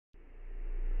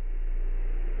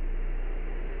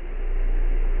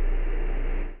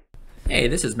Hey,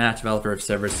 this is Matt, developer of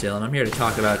Severed Steel, and I'm here to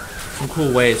talk about some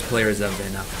cool ways players have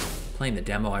been playing the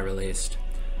demo I released.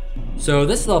 So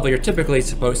this level, you're typically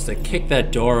supposed to kick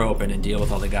that door open and deal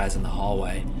with all the guys in the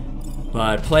hallway.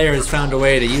 But players found a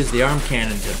way to use the arm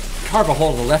cannon to carve a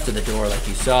hole to the left of the door like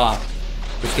you saw,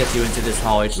 which gets you into this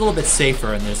hallway. It's a little bit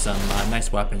safer, and there's some nice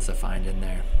weapons to find in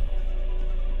there.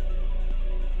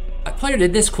 A player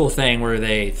did this cool thing where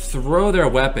they throw their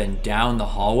weapon down the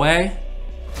hallway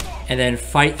and then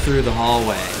fight through the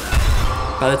hallway.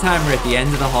 By the time we're at the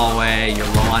end of the hallway, you're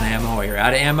low on ammo or you're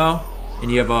out of ammo,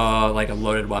 and you have a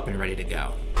loaded weapon ready to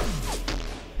go.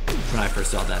 When I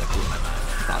first saw that, it blew my mind.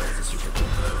 I thought it was a super cool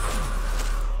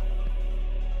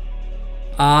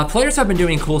move. Players have been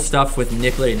doing cool stuff with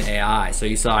manipulating AI. So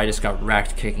you saw I just got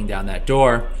wrecked kicking down that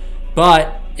door.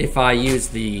 But if I use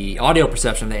the audio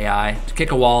perception of the AI to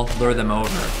kick a wall, lure them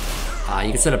over,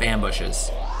 you can set up ambushes.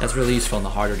 That's really useful in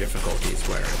the harder difficulties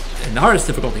where, in the hardest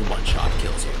difficulty, one shot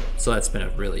kills you. So that's been a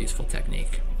really useful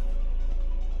technique.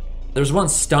 There's one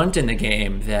stunt in the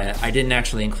game that I didn't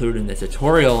actually include in the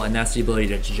tutorial, and that's the ability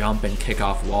to jump and kick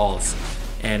off walls.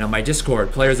 And on my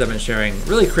Discord, players have been sharing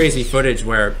really crazy footage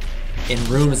where in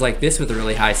rooms like this with a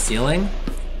really high ceiling,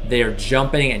 they are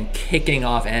jumping and kicking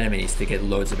off enemies to get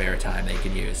loads of airtime they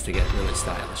can use to get really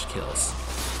stylish kills.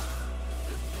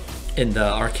 In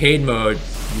the arcade mode,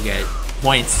 you get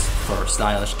points for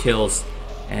stylish kills,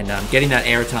 and getting that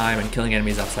airtime and killing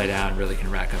enemies upside down really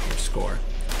can rack up your score.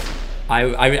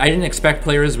 I didn't expect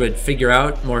players would figure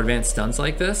out more advanced stunts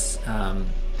like this,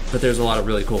 but there's a lot of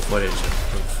really cool footage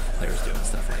of players doing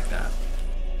stuff like that.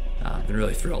 I've been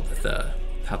really thrilled with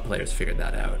how players figured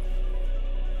that out.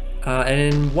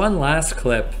 And in one last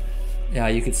clip,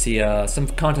 you could see some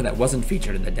content that wasn't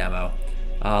featured in the demo.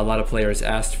 A lot of players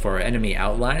asked for enemy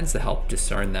outlines to help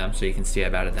discern them, so you can see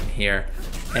I've added them here.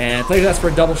 And players asked for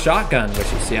a double shotgun,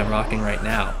 which you see I'm rocking right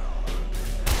now.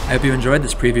 I hope you enjoyed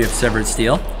this preview of Severed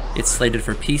Steel. It's slated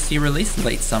for PC release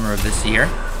late summer of this year,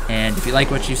 and if you like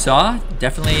what you saw,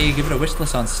 definitely give it a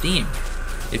wishlist on Steam.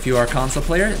 If you are a console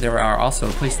player, there are also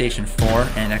PlayStation 4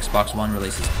 and Xbox One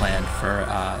releases planned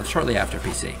for shortly after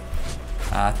PC.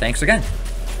 Thanks again.